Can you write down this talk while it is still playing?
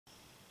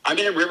I'm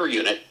in a river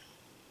unit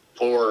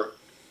for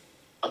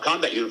a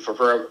combat unit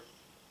for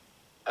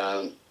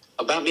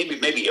about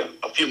maybe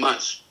a few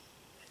months.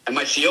 And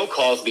my CO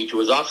calls me to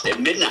his office at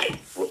midnight,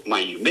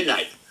 mind you,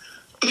 midnight.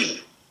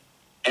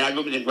 And I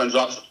go into his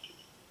office.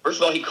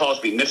 First of all, he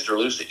calls me Mr.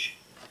 Lusage.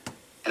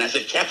 And I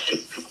said, Captain,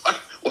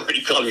 why are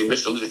you calling me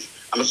Mr. Lusage?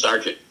 I'm a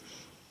sergeant.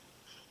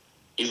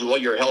 He said, well,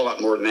 you're a hell of a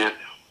lot more than that.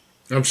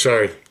 I'm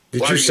sorry.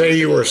 Did you say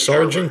you were a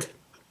sergeant?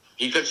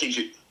 He said,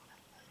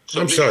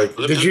 I'm sorry.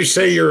 Did you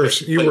say you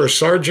were a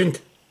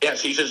sergeant?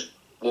 Yes, he says,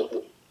 well,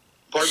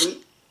 pardon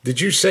me? Did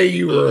you say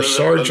you were a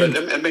sergeant?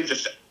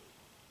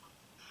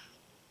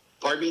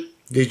 Pardon me?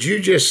 Did you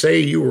just say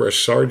you were a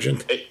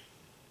sergeant?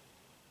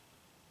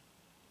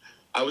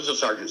 I was a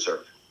sergeant,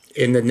 sir.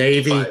 In the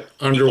Navy E5.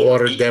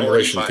 underwater E4,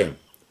 demolition E5. team.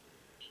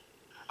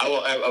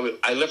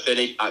 I left at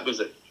I was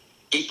at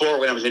E4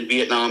 when I was in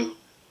Vietnam.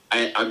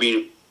 I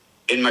mean,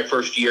 in my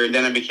first year, and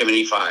then I became an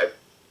E5.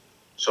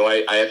 So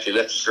I actually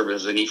left the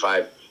service as an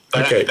E5.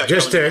 But Okay,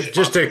 just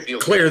to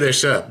clear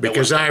this up,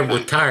 because I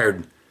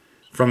retired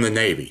from the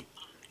Navy.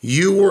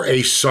 You were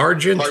a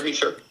sergeant? Pardon me,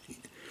 sir?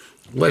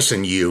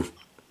 Listen, you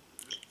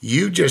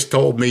just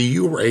told me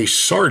you were a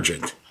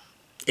sergeant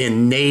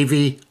in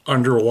Navy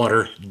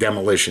underwater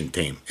demolition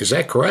team. Is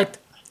that correct?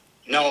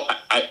 No,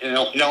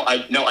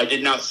 I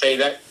did not say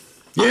that.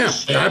 Yeah,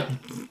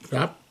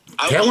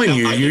 I'm telling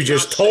you, you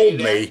just told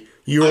me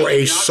you were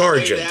a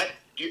sergeant.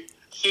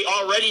 See,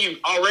 already,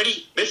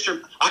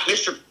 Mr.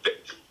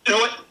 You know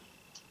what?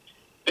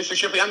 Mr.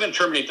 Shipley, I'm going to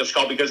terminate this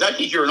call because I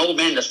think you're an old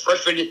man that's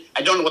frustrated.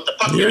 I don't know what the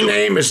fuck you're doing. Your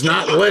name is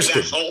not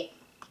listed.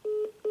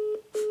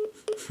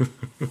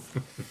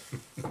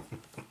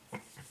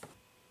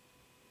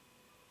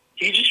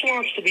 He just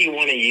wants to be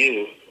one of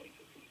you.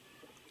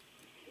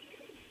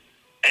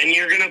 And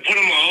you're going to put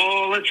him,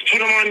 let's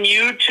put him on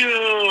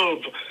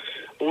YouTube.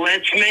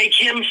 Let's make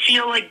him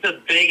feel like the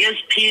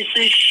biggest piece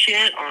of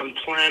shit on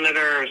planet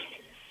Earth.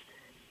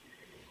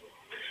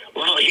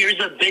 Well, here's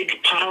a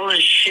big pile of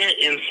shit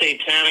in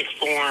satanic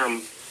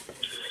form,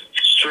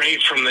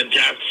 straight from the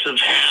depths of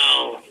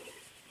hell.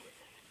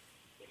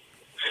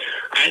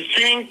 I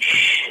think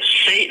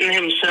Satan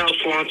himself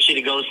wants you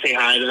to go say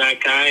hi to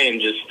that guy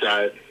and just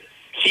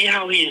see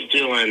how he's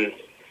doing.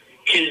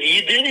 Because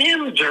you did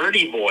him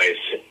dirty, boys.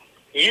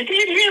 You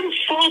did him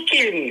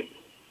fucking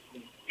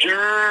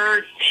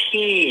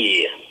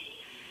dirty.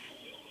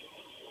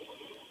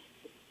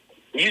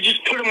 You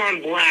just put him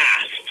on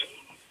blast.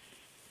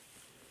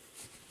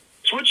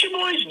 It's what you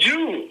boys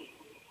do.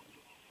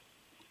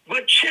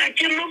 But check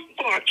him the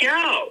fuck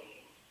out.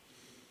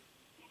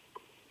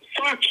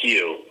 Fuck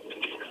you.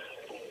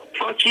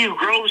 Fuck you.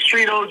 Grove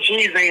Street OGs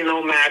ain't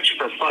no match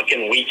for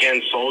fucking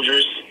weekend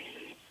soldiers.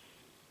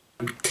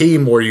 What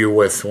team were you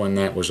with when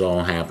that was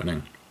all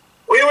happening?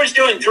 We was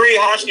doing 3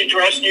 hostage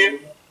rescue.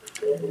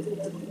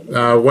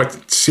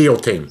 What SEAL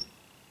team?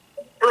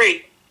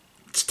 3.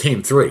 It's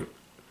Team 3.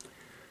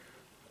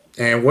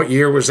 And what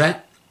year was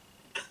that?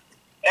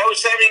 That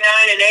was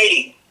 79 and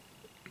 80.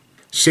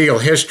 SEAL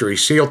history.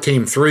 SEAL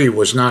Team 3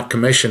 was not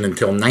commissioned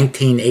until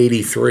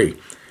 1983.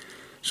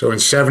 So in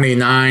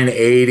 79,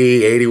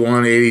 80,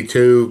 81,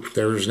 82,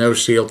 there was no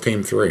SEAL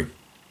Team 3.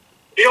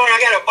 You know what? I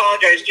got to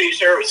apologize to you,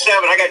 sir. It was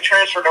 7. I got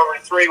transferred over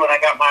to 3 when I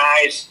got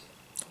my eyes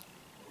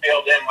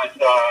filled in with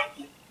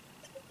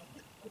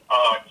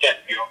jet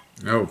fuel.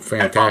 Oh,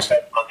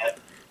 fantastic.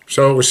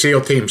 So it was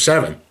SEAL Team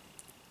 7?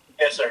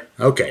 Yes, sir.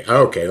 Okay.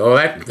 Well,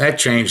 that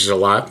changes a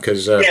lot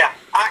because... yeah,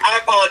 I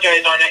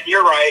apologize on that.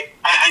 You're right.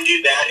 I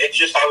knew that. It's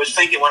just I was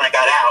thinking when I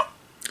got out.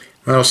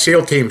 Well,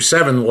 SEAL Team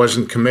 7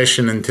 wasn't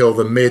commissioned until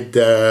the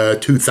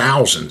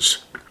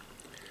mid-2000s.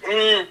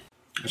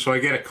 So I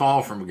get a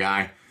call from a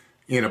guy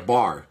in a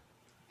bar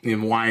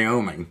in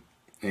Wyoming,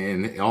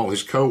 and all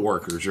his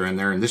co-workers are in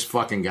there, and this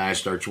fucking guy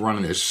starts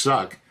running his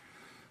suck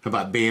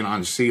about being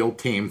on SEAL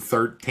Team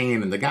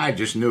 13, and the guy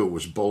just knew it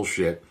was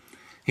bullshit.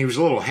 He was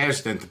a little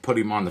hesitant to put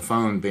him on the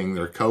phone being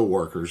their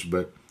co-workers,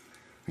 but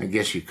I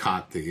guess you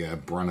caught the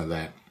brunt of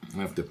that. I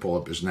have to pull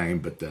up his name,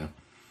 but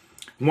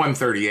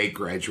 138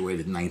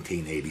 graduated in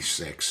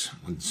 1986.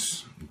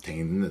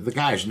 The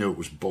guys knew it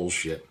was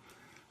bullshit.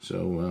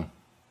 So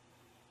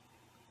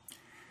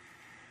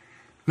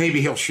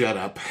maybe he'll shut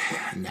up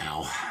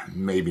now.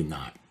 Maybe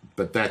not.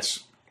 But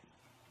that's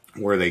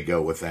where they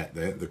go with that.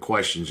 The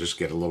questions just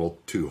get a little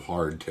too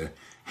hard to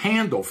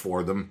handle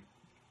for them.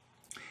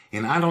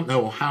 And I don't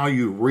know how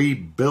you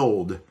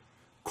rebuild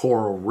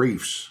coral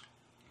reefs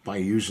by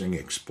using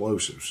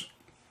explosives.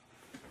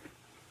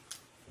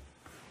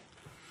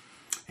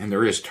 And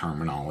there is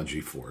terminology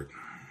for it.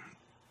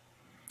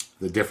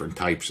 The different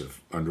types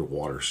of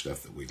underwater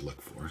stuff that we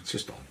look for. It's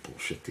just all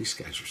bullshit. These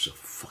guys are so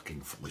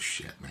fucking full of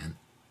shit, man.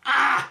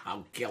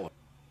 I'll kill them.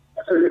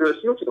 So you're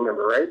a SEAL team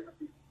member, right?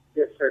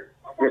 Yes, sir.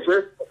 Yes,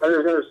 sir.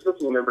 There's another SEAL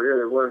team member here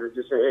that wanted to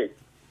just say, hey.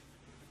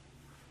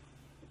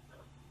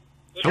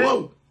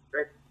 Hello.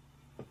 Right.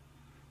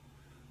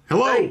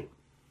 Hello. Hey.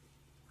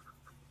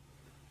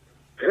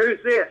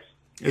 Who's this?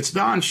 It's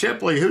Don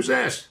Shipley. Who's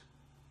this?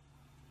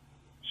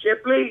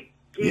 Shipley?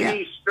 Yeah.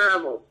 Tim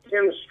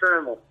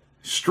Strammel.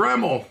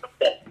 Stremmel.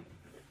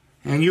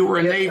 And you were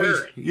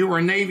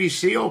a Navy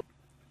SEAL?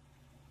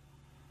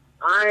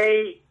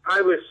 I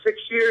was 6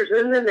 years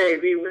in the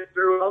Navy, went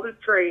through all the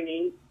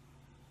training,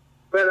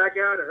 but I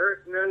got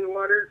hurt in an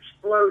underwater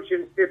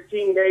explosion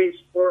 15 days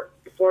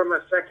before my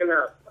second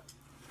up.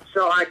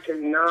 So I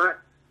cannot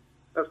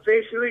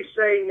officially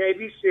say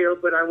Navy SEAL,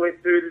 but I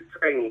went through the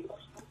training.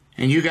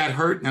 And you got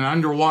hurt in an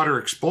underwater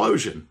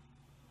explosion?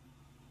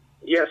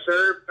 Yes,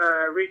 sir.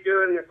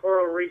 Redoing the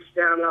coral reefs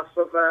down off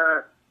of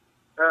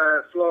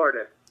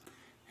Florida.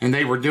 And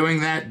they were doing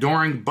that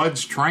during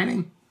Bud's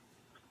training?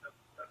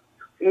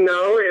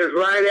 No, it was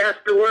right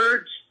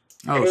afterwards.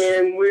 Oh,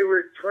 and we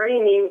were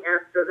training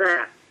after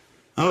that.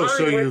 Oh,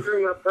 so you went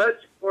through my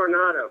Bud's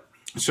Coronado.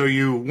 So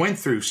you went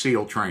through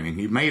SEAL training.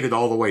 You made it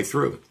all the way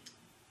through.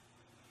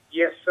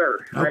 Yes,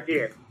 sir. Oh. I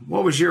did.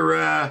 What was your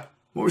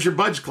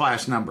Bud's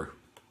class number?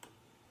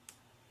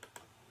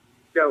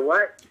 So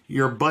what?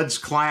 Your Bud's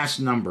class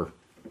number.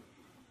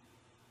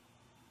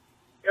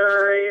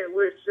 It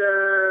was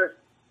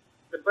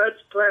the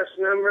Bud's class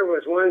number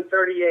was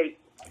 138.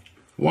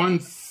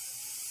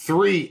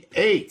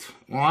 138.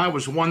 Well, I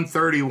was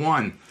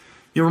 131.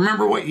 You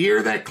remember what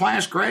year that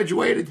class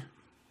graduated?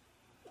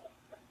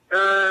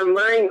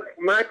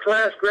 My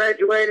class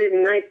graduated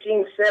in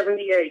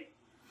 1978.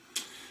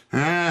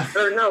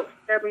 Or no,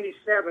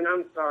 77.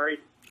 I'm sorry.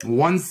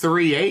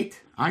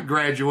 138. I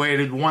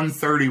graduated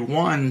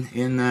 131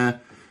 in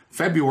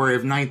February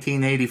of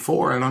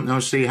 1984. I don't know.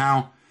 See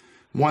how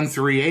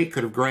 138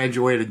 could have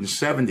graduated in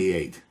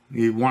 78.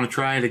 You want to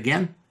try it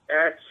again?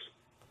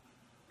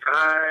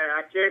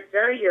 I can't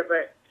tell you,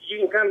 but you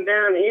can come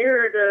down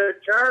here to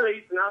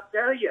Charlie's and I'll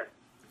tell you.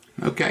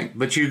 Okay,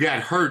 but you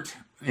got hurt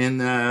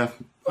in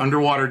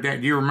underwater. Do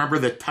you remember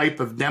the type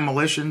of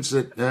demolitions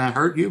that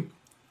hurt you?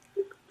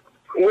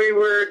 We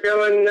were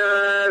doing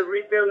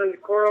rebuilding the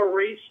coral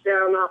reefs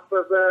down off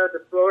of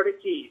the Florida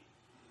Keys.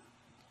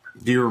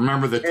 Do you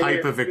remember the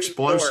type of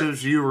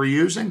explosives you were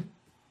using?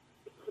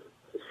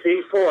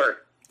 C4.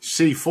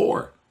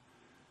 C4.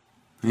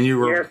 And you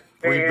were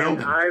rebuilding.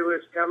 And I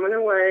was coming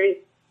away.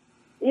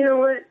 You know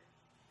what?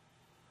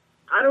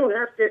 I don't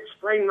have to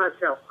explain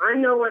myself. I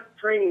know what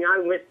training I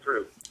went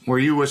through. Were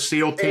you with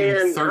SEAL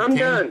Team 13? I'm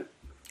done.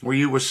 Were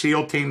you with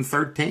SEAL Team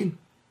 13?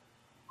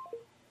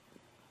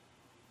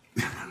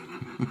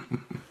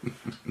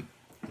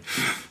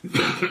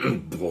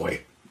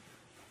 Boy.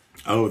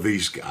 Oh,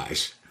 these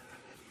guys.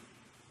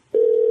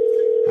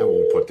 I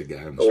won't put the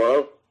guy on the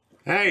Hello?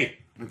 Hey,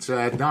 it's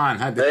Don.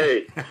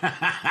 Hey.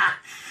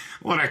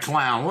 What a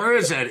clown. Where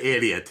is that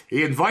idiot?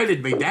 He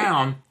invited me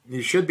down.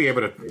 I should be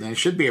able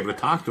to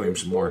talk to him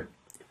some more.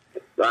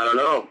 I don't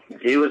know.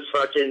 He was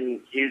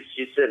he's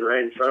sitting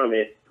right in front of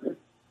me.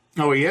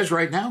 Oh, he is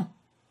right now?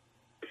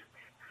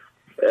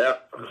 Yeah.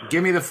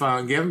 Give me the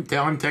phone.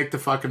 Tell him take the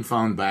fucking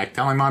phone back.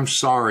 Tell him I'm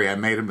sorry. I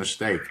made a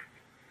mistake.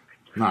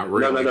 Not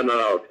really.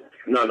 No.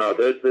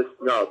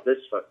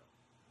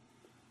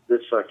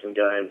 This fucking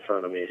guy in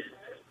front of me.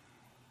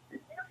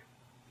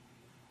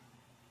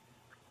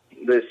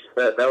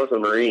 That was a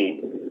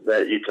Marine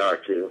that you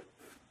talked to.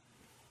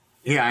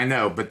 Yeah, I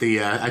know, but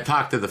I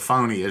talked to the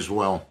Phony as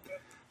well.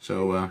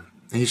 So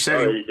he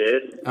said. Oh, you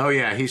did? Oh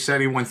yeah, he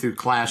said he went through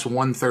class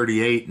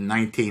 138 in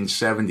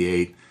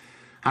 1978.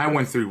 I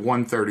went through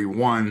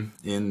 131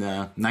 in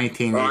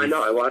 1980. Oh, I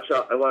know. I watch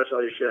all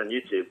your shit on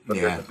YouTube. But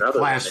yeah, there's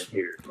another one in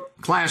here.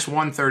 Class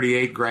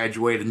 138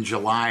 graduated in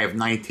July of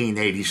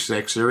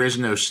 1986. There is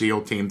no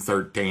SEAL Team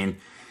 13.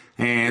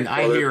 And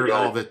I hear it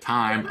all the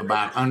time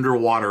about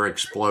underwater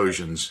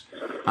explosions.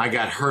 I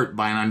got hurt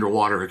by an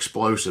underwater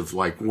explosive.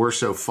 Like, we're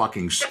so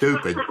fucking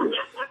stupid.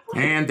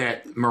 And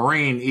that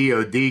Marine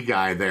EOD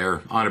guy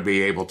there ought to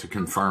be able to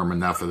confirm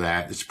enough of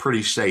that. It's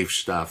pretty safe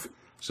stuff.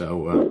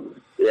 So,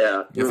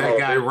 yeah. If that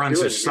guy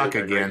runs his suck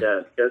again.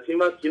 Because he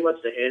must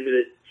have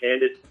handed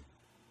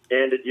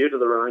you to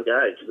the wrong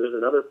guy. Because there's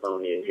another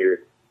Phony in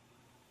here.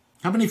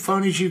 How many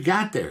phonies you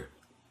got there?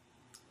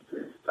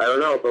 I don't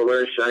know, but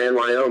we're in Cheyenne,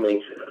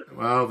 Wyoming.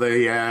 Well,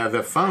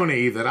 the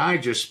Phony that I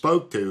just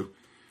spoke to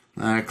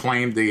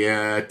claimed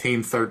the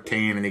Team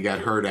 13, and he got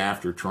hurt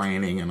after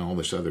training and all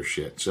this other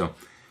shit. So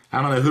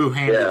I don't know who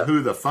handed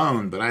who the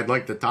phone, but I'd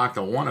like to talk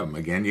to one of them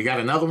again. You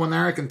got another one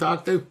there I can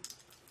talk to?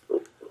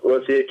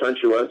 Was he a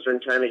country western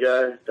kind of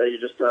guy that you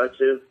just talked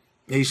to?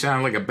 He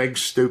sounded like a big,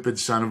 stupid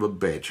son of a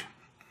bitch.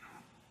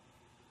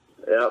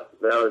 Yep,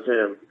 that was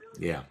him.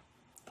 Yeah.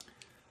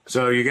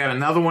 So you got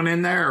another one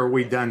in there, or are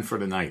we done for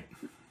the night?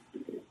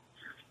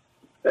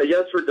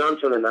 Yes, we're done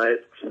for the night.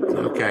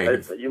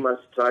 Okay. You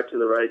must talk to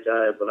the right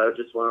guy, but I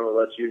just wanted to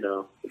let you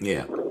know.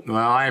 Yeah. Well,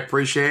 I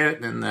appreciate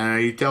it, and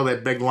you tell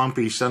that big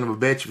lumpy son of a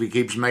bitch if he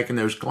keeps making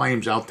those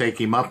claims, I'll take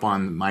him up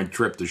on my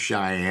trip to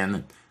Cheyenne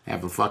and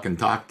have a fucking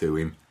talk to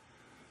him.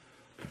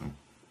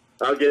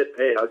 I'll get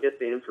the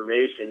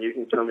information. You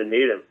can come and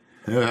meet him.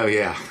 Oh,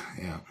 yeah.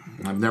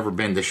 I've never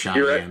been to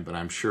Cheyenne, but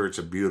I'm sure it's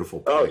a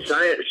beautiful place.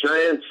 Oh,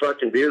 Cheyenne's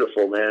fucking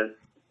beautiful, man.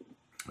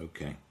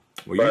 Okay.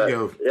 Well, you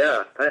go.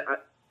 Yeah,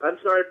 I'm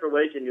sorry for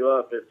waking you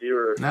up if you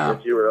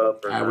were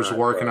up. Or I was not,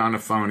 working on a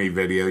Phony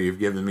video. You've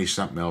given me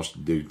something else to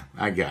do.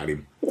 I got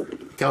him.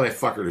 Tell that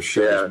fucker to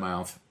shut his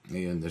mouth.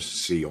 And this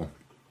seal.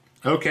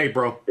 Okay,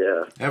 bro.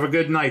 Yeah. Have a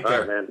good night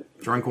there. All right, man.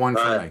 Drink one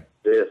for me.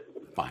 Yeah.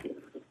 Bye.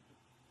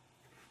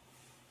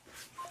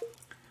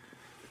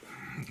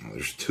 Oh,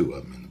 there's two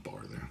of them in the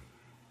bar there.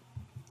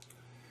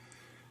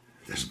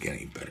 Doesn't get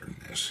any better than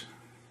this.